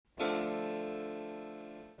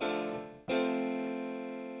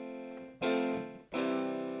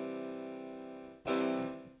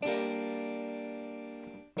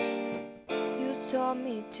told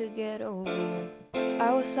me to get over you.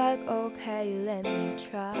 I was like, okay, let me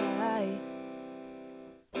try.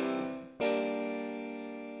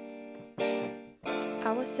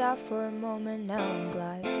 I was out for a moment, now I'm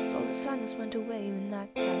glad. So the sadness went away when I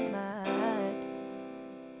got mad.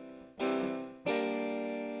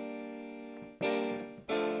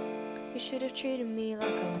 You should have treated me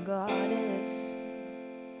like I'm goddess.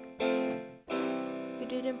 You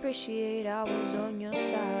didn't appreciate I was on your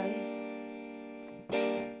side.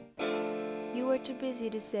 You were too busy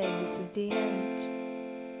to say this is the end.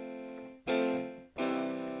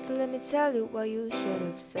 So let me tell you what you should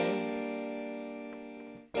have said.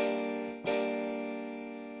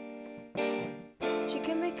 She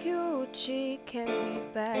can be cute, she can be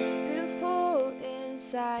bad. She's beautiful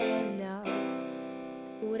inside and out.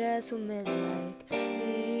 Who that's women like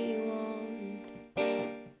me want?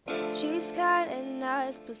 She's kind and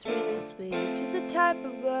nice, plus really sweet. She's the type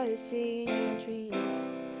of girl you see in your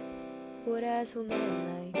dreams. Who that's women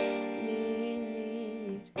like me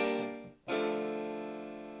need?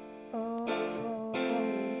 Oh, oh,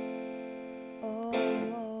 oh, oh,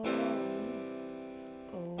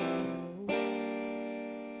 oh, oh.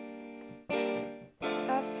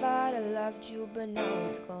 I thought I loved you, but now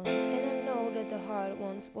it's gone. And I know that the heart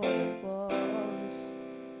wants what it wants.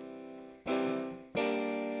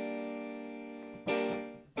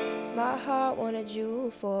 My heart wanted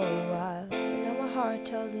you for a while, but now my heart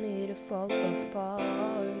tells me to fall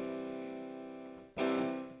apart.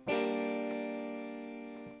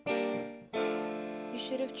 You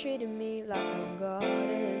should have treated me like a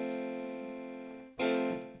goddess.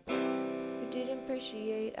 You didn't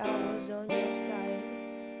appreciate I was on your side.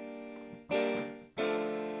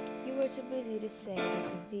 You were too busy to say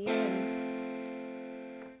this is the end.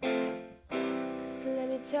 So let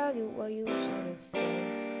me tell you what you should have said.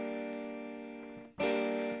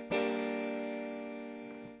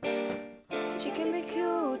 She can be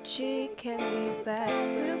cute, she can be bad. She's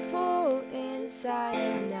beautiful inside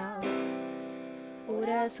and out. Who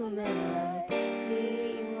that's women like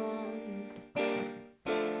me want?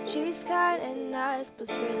 She's kind and nice, but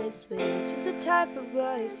really sweet. She's the type of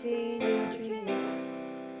girl you see in your dreams.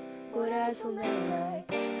 Who that's women like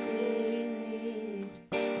me need?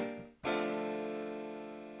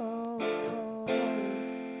 Oh, oh,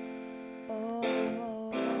 oh, oh,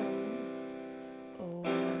 oh, oh.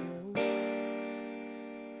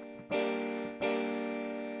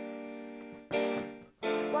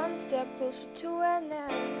 One step closer to an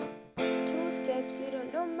end. 2 steps, you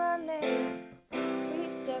don't know my name. 3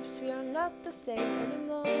 steps, we are not the same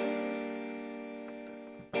anymore.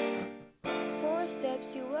 4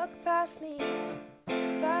 steps, you walk past me.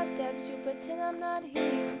 5 steps, you pretend I'm not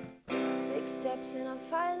here. 6 steps, and I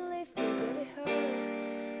finally feel that it hurts.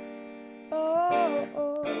 Oh,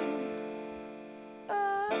 oh,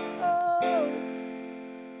 oh, oh,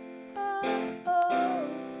 oh, oh.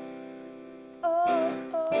 Oh,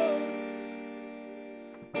 oh.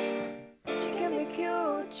 She can be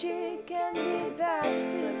cute, she can be bad. She's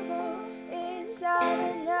beautiful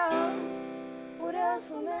inside and out. What else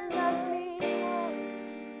women like me want?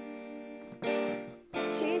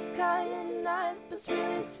 She's kind and nice, but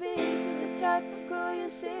really sweet. She's the type of girl you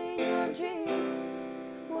see in your dreams.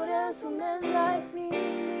 What else women like me